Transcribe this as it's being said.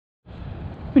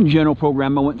In general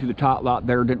program, I went through the top lot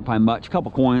there, didn't find much. A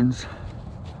couple coins,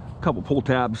 a couple pull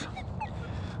tabs.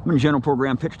 I'm in general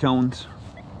program, pitch tones.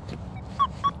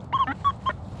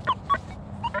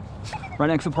 Right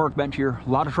next to the park bench here, a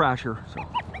lot of trash here. So.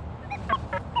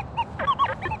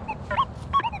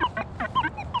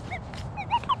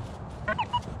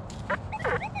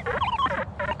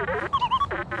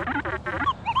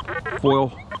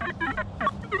 Foil.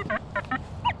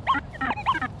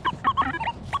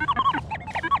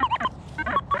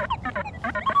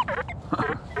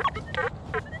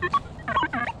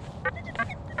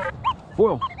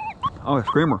 Foil. Oh, a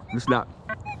screamer. This is that.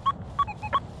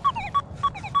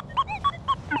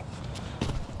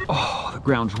 Oh, the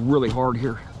ground's really hard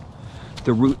here.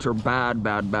 The roots are bad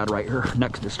right here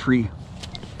next to this tree.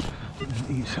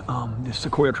 This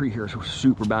sequoia tree here is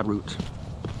super bad roots.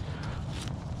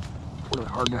 Really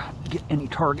hard to get any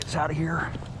targets out of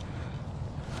here.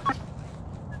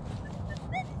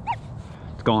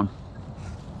 It's gone.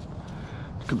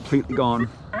 It's completely gone.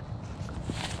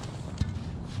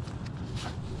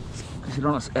 Is it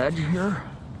on this edge here?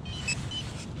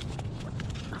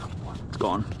 It's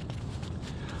gone.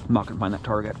 I'm not gonna find that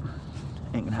target.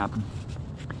 Ain't gonna happen.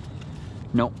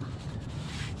 Nope.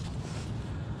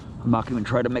 I'm not gonna even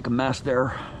try to make a mess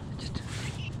there. Just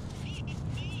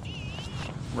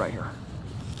right here.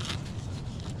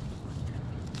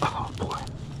 Oh boy.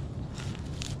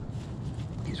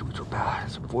 These roots are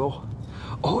bad. Some foil.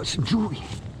 Oh, it's some jewelry.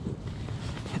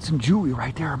 It's some jewelry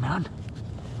right there, man.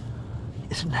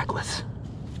 It's a necklace.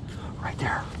 Right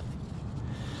there.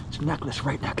 It's a necklace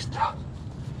right next to the...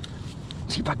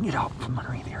 See if I can get out from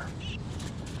underneath here.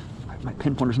 My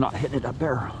pinpointer's not hitting it up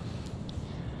there.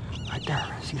 Right there.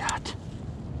 See that?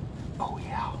 Oh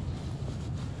yeah.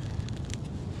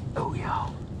 Oh yeah.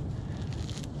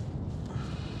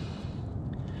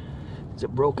 Is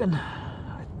it broken?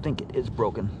 I think it is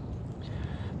broken.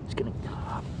 It's gonna...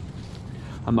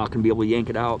 I'm not gonna be able to yank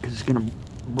it out because it's gonna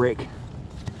break.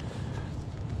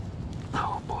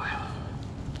 Oh boy.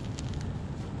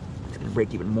 It's gonna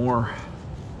break even more.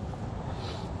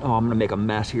 Oh, I'm gonna make a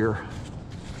mess here.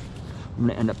 I'm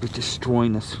gonna end up just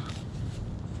destroying this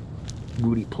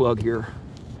rooty plug here.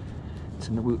 It's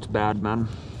in the roots bad, man.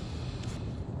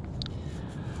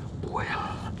 Boy.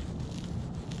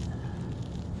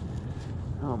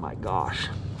 Oh my gosh.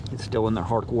 It's still in there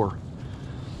hardcore.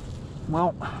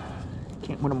 Well,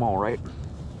 can't win them all, right?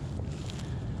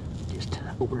 Just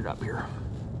open it up here.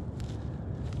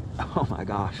 Oh my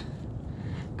gosh.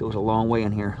 Goes a long way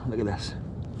in here. Look at this.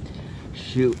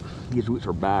 Shoot, these roots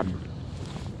are bad.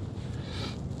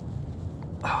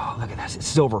 Oh, look at this. It's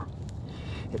silver.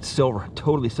 It's silver.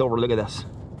 Totally silver. Look at this.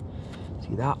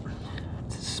 See that?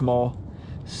 It's a small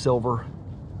silver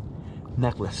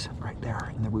necklace right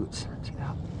there in the roots. See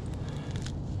that?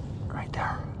 Right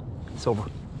there. Silver.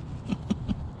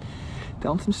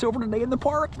 Found some silver today in the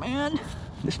park, man.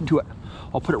 Listen to it.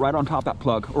 I'll put it right on top of that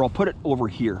plug, or I'll put it over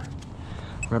here.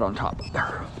 Right on top of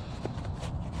there.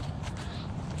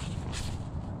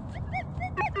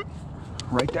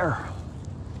 Right there.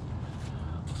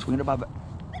 Swing it above it.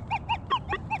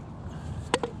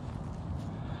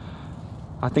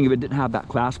 I think if it didn't have that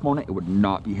clasp on it, it would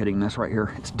not be hitting this right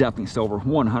here. It's definitely silver,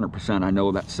 100%. I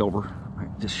know that's silver,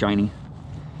 right? Just shiny.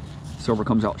 Silver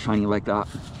comes out shiny like that.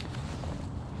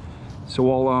 So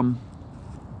I'll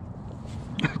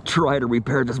try to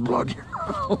repair this plug here.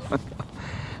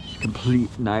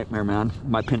 Complete nightmare, man.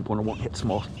 My pinpointer won't hit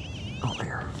small. Oh,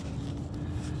 there.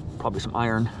 Probably some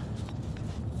iron.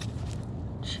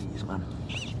 Jeez, man.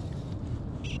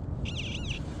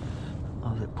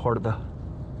 Oh, is it part of the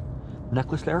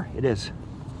necklace there? It is.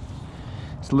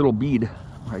 It's a little bead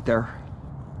right there.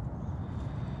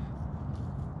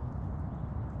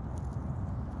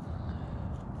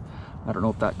 I don't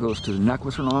know if that goes to the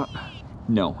necklace or not.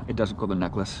 No, it doesn't go to the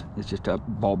necklace. It's just a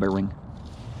ball bearing.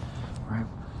 Right.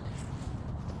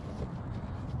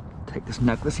 Take this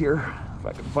necklace here, if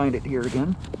I can find it here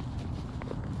again.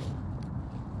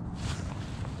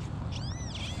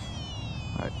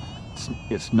 Right.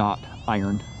 It's not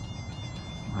iron.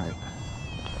 Right.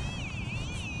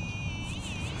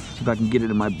 See if I can get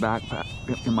it in my backpack.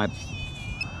 In my.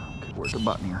 Okay, where's the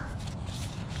button here?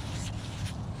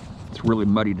 It's really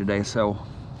muddy today, so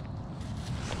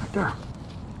right there.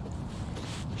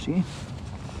 See?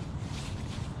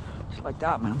 Just like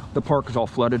that, man. The park is all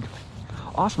flooded.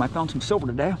 Awesome, I found some silver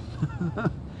today.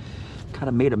 Kind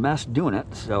of made a mess doing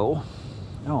it, so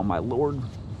oh my lord.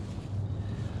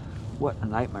 What a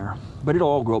nightmare. But it'll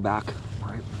all grow back,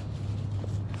 right?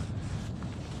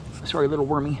 Sorry, little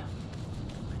wormy.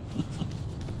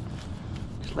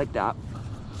 Just like that.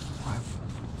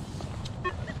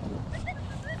 Right.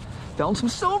 Found some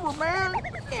silver, man.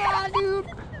 Yeah, dude.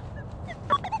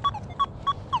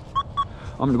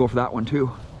 I'm gonna go for that one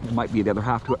too. It might be the other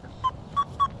half to it.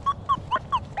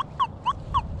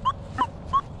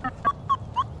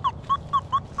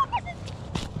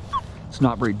 It's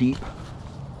not very deep.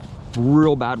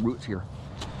 Real bad roots here.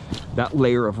 That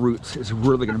layer of roots is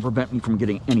really gonna prevent me from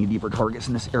getting any deeper targets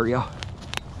in this area.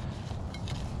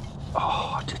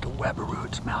 Oh, just a web of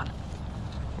roots, man.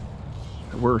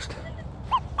 The worst.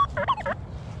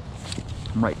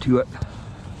 I'm right to it.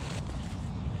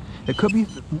 It could be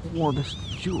more of this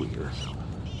jewelry here. So.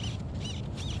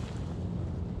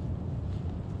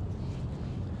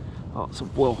 Oh, some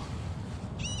foil.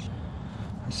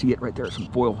 I see it right there, some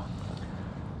foil.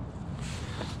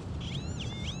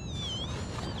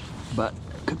 But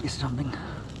it could be something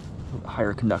a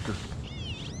higher conductor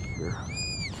here.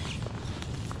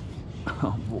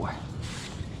 Oh boy.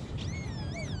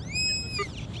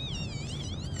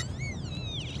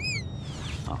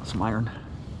 Oh, some iron.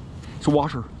 It's a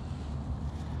washer.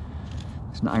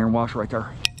 It's an iron washer right there.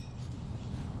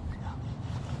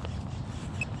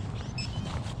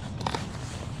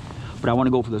 But I want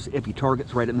to go for those iffy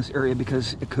targets right in this area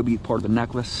because it could be part of the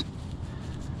necklace.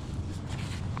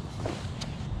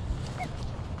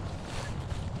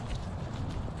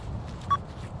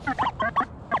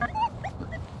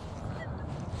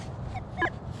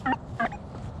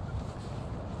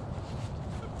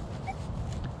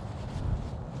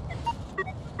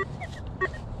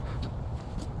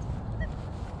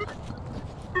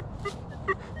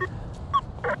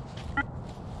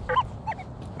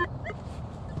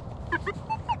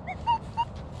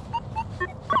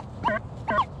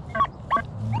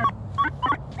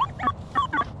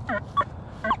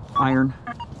 Iron.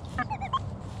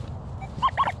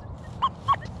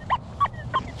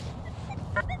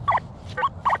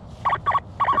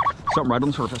 Something right on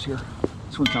the surface here.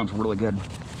 This one sounds really good.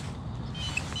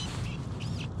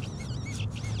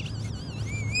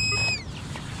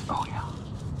 Oh yeah.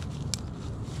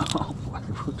 Oh boy,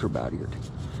 the roots are bad here too.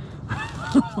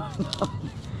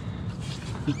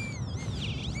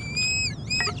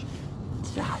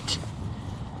 What's that?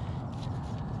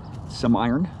 Some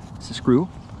iron. It's a screw.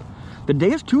 The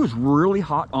Deus 2 is really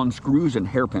hot on screws and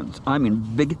hairpins. I mean,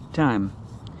 big time.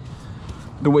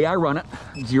 The way I run it,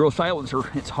 zero silencer,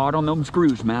 it's hot on them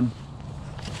screws, man.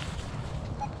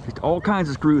 Just all kinds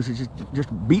of screws. It just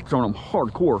beeps on them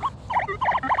hardcore.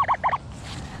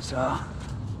 It's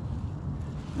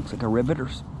looks like a rivet or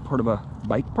part of a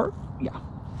bike part. Yeah.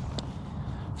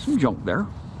 Some junk there.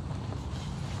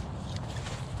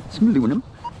 Some aluminum.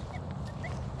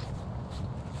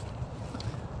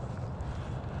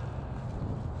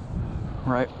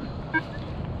 Right.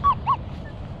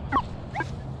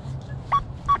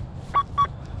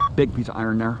 Big piece of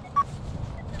iron there.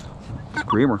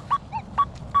 Screamer.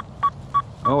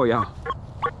 Oh yeah.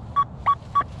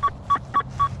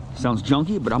 Sounds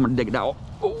junky, but I'm gonna dig it out.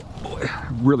 Oh boy,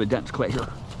 really dense clay here.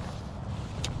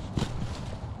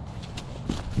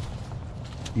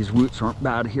 These roots aren't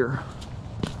bad here.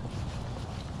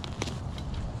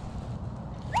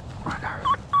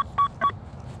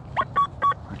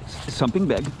 Something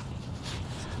big.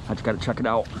 I just got to check it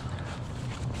out.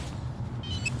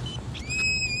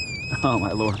 Oh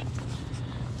my lord.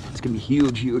 It's gonna be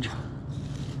huge, huge.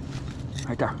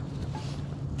 Right there.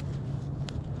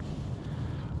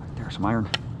 Right there, some iron.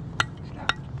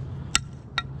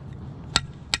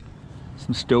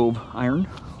 Some stove iron.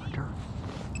 Right there.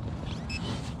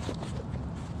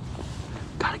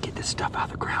 Gotta get this stuff out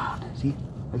of the ground. See?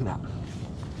 Look at that.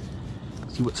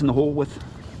 See what's in the hole with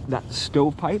that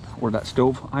stove pipe or that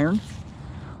stove iron?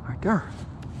 Right there.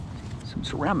 Some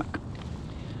ceramic.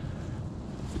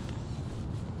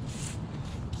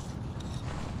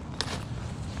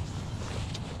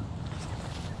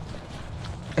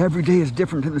 Every day is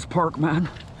different in this park, man.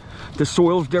 The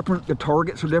soil's different, the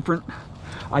targets are different.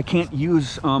 I can't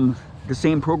use the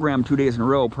same program 2 days in a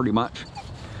row, pretty much.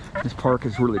 This park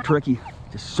is really tricky.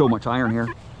 Just so much iron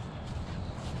here.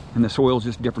 And the soil's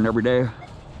just different every day.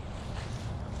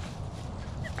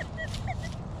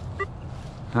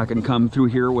 I can come through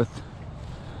here with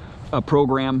a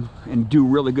program and do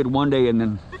really good one day and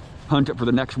then hunt it for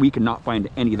the next week and not find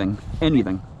anything,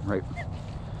 right?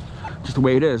 Just the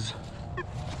way it is.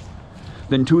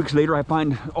 Then 2 weeks later, I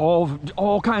find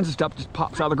all kinds of stuff just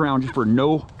pops out of the ground just for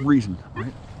no reason,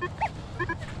 right?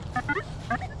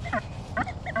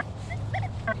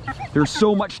 There's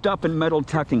so much stuff in metal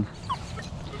detecting.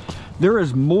 There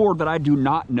is more that I do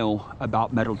not know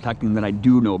about metal detecting than I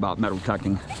do know about metal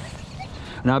detecting.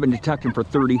 And I've been detecting for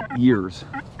 30 years.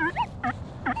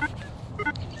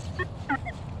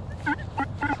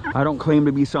 I don't claim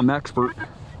to be some expert.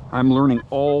 I'm learning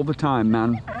all the time,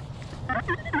 man.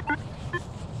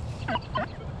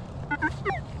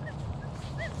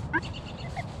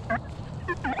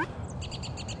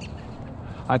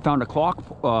 I found a clock,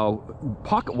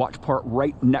 pocket watch part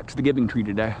right next to the giving tree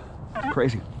today.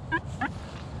 Crazy.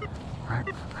 Right.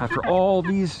 After all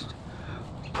these,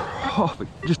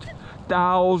 just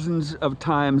thousands of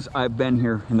times I've been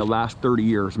here in the last 30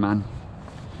 years, man.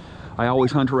 I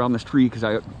always hunt around this tree because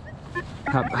I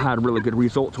have had really good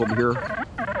results over here.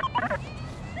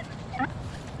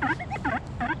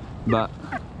 But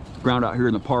ground out here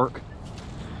in the park,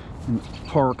 and the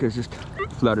park is just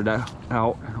flooded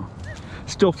out.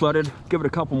 Still flooded. Give it a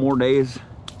couple more days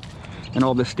and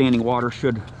all this standing water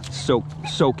should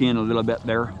soak in a little bit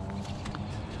there.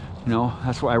 You know,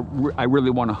 that's why I really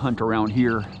want to hunt around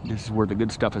here. This is where the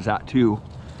good stuff is at too.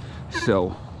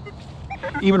 So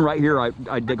even right here,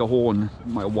 I dig a hole and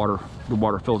the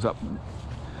water fills up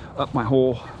my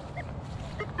hole.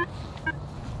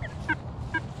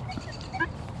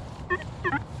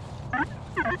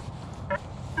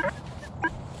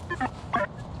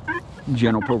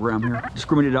 General program here.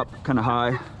 Discriminate it up kind of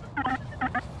high.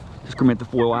 Discriminate the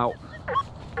foil out.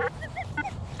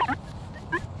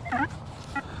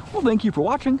 Well, thank you for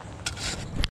watching.